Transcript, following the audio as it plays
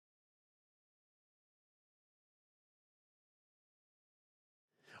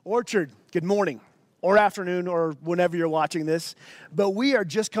Orchard, good morning or afternoon or whenever you're watching this. But we are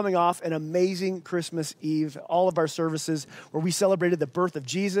just coming off an amazing Christmas Eve, all of our services where we celebrated the birth of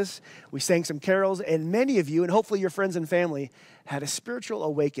Jesus. We sang some carols, and many of you, and hopefully your friends and family, had a spiritual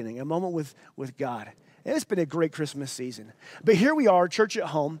awakening, a moment with God. And it's been a great Christmas season. But here we are, church at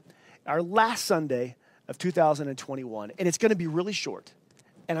home, our last Sunday of 2021, and it's going to be really short.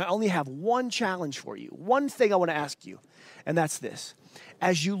 And I only have one challenge for you, one thing I want to ask you, and that's this.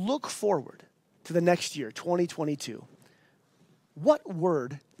 As you look forward to the next year, 2022, what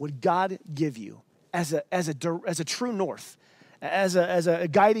word would God give you as a true north, as a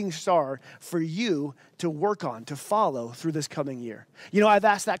guiding star for you to work on, to follow through this coming year? You know, I've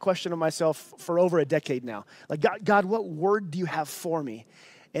asked that question of myself for over a decade now. Like, God, what word do you have for me?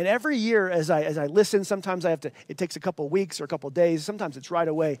 And every year as I listen, sometimes it takes a couple weeks or a couple days, sometimes it's right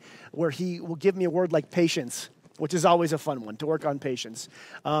away, where he will give me a word like patience, which is always a fun one, to work on patience,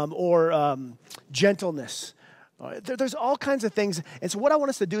 or gentleness. There's all kinds of things. And so what I want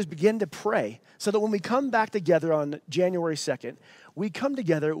us to do is begin to pray so that when we come back together on January 2nd, we come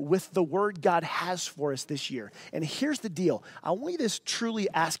together with the word God has for us this year. And here's the deal. I want you to truly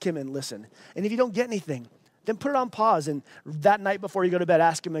ask him and listen. And if you don't get anything, then put it on pause, and that night before you go to bed,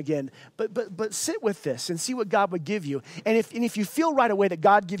 ask him again. But sit with this and see what God would give you. And if you feel right away that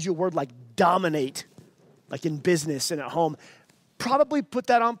God gives you a word like dominate, like in business and at home, probably put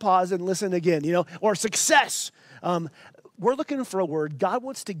that on pause and listen again, or success. We're looking for a word. God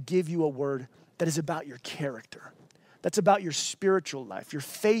wants to give you a word that is about your character, that's about your spiritual life, your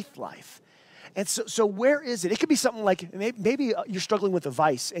faith life. And so where is it? It could be something like maybe you're struggling with a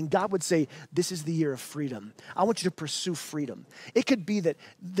vice, and God would say, this is the year of freedom. I want you to pursue freedom. It could be that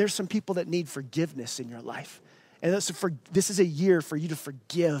there's some people that need forgiveness in your life. And this is a year for you to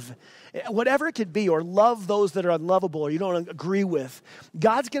forgive. Whatever it could be, or love those that are unlovable or you don't agree with.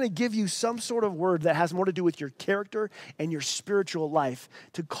 God's going to give you some sort of word that has more to do with your character and your spiritual life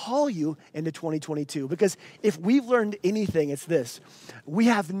to call you into 2022. Because if we've learned anything, it's this. We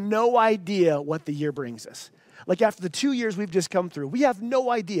have no idea what the year brings us. Like after the 2 years we've just come through, we have no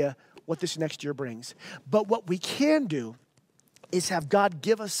idea what this next year brings. But what we can do is have God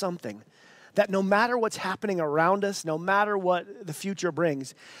give us something that no matter what's happening around us, no matter what the future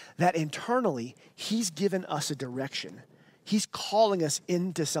brings, that internally, he's given us a direction. He's calling us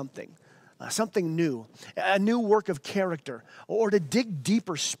into something new, a new work of character, or to dig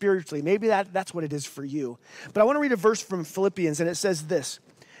deeper spiritually. Maybe that's what it is for you. But I want to read a verse from Philippians, and it says this,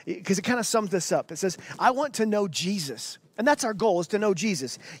 because it kind of sums this up. It says, I want to know Jesus. And that's our goal, is to know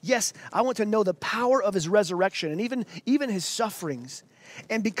Jesus. Yes, I want to know the power of his resurrection and even his sufferings,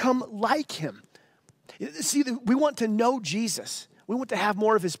 and become like him. See, we want to know Jesus. We want to have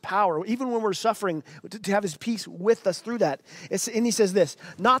more of his power, even when we're suffering, to have his peace with us through that. And he says this,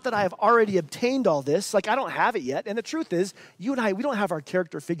 not that I have already obtained all this, like I don't have it yet. And the truth is, you and I, we don't have our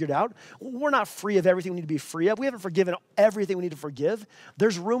character figured out. We're not free of everything we need to be free of. We haven't forgiven everything we need to forgive.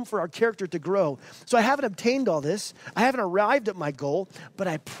 There's room for our character to grow. So I haven't obtained all this. I haven't arrived at my goal, but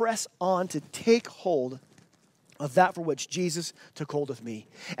I press on to take hold of that for which Jesus took hold of me.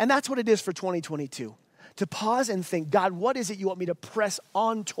 And that's what it is for 2022. To pause and think, God, what is it you want me to press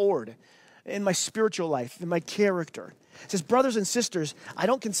on toward in my spiritual life, in my character? It says, brothers and sisters, I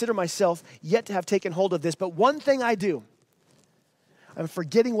don't consider myself yet to have taken hold of this, but one thing I do, I'm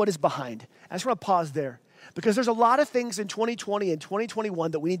forgetting what is behind. I just want to pause there, because there's a lot of things in 2020 and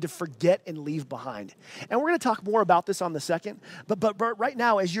 2021 that we need to forget and leave behind. And we're going to talk more about this on the second. But right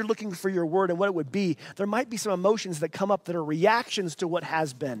now, as you're looking for your word and what it would be, there might be some emotions that come up that are reactions to what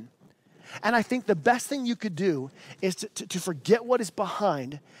has been. And I think the best thing you could do is to forget what is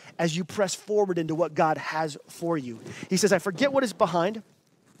behind as you press forward into what God has for you. He says, I forget what is behind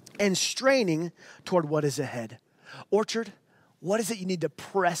and straining toward what is ahead. Orchard, what is it you need to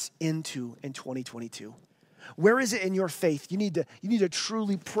press into in 2022? Where is it in your faith you need to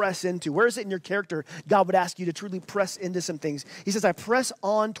truly press into? Where is it in your character God would ask you to truly press into some things? He says, I press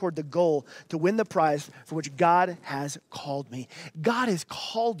on toward the goal to win the prize for which God has called me. God has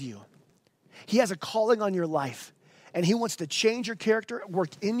called you. He has a calling on your life, and he wants to change your character, work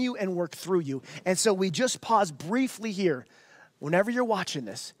in you, and work through you. And so we just pause briefly here whenever you're watching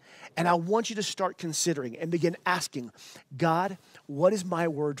this, and I want you to start considering and begin asking, God, what is my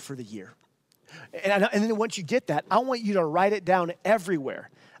word for the year? And then once you get that, I want you to write it down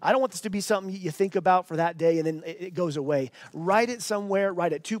everywhere. I don't want this to be something you think about for that day and then it goes away. Write it somewhere,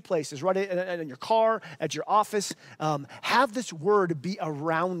 write it 2 places. Write it in your car, at your office. Have this word be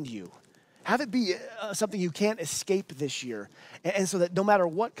around you. Have it be something you can't escape this year. And so that no matter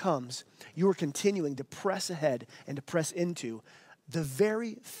what comes, you are continuing to press ahead and to press into the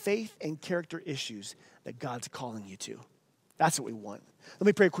very faith and character issues that God's calling you to. That's what we want. Let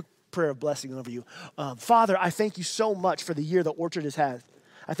me pray a quick prayer of blessing over you. Father, I thank you so much for the year that Orchard has had.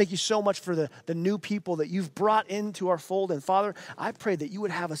 I thank you so much for the new people that you've brought into our fold. And Father, I pray that you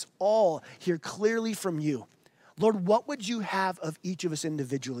would have us all hear clearly from you. Lord, what would you have of each of us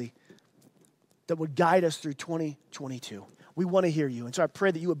individually that would guide us through 2022? We want to hear you. And so I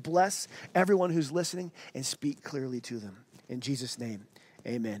pray that you would bless everyone who's listening and speak clearly to them. In Jesus' name,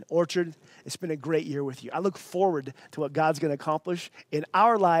 amen. Orchard, it's been a great year with you. I look forward to what God's going to accomplish in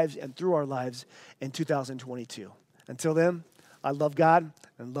our lives and through our lives in 2022. Until then, I love God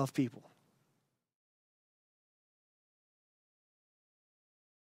and love people.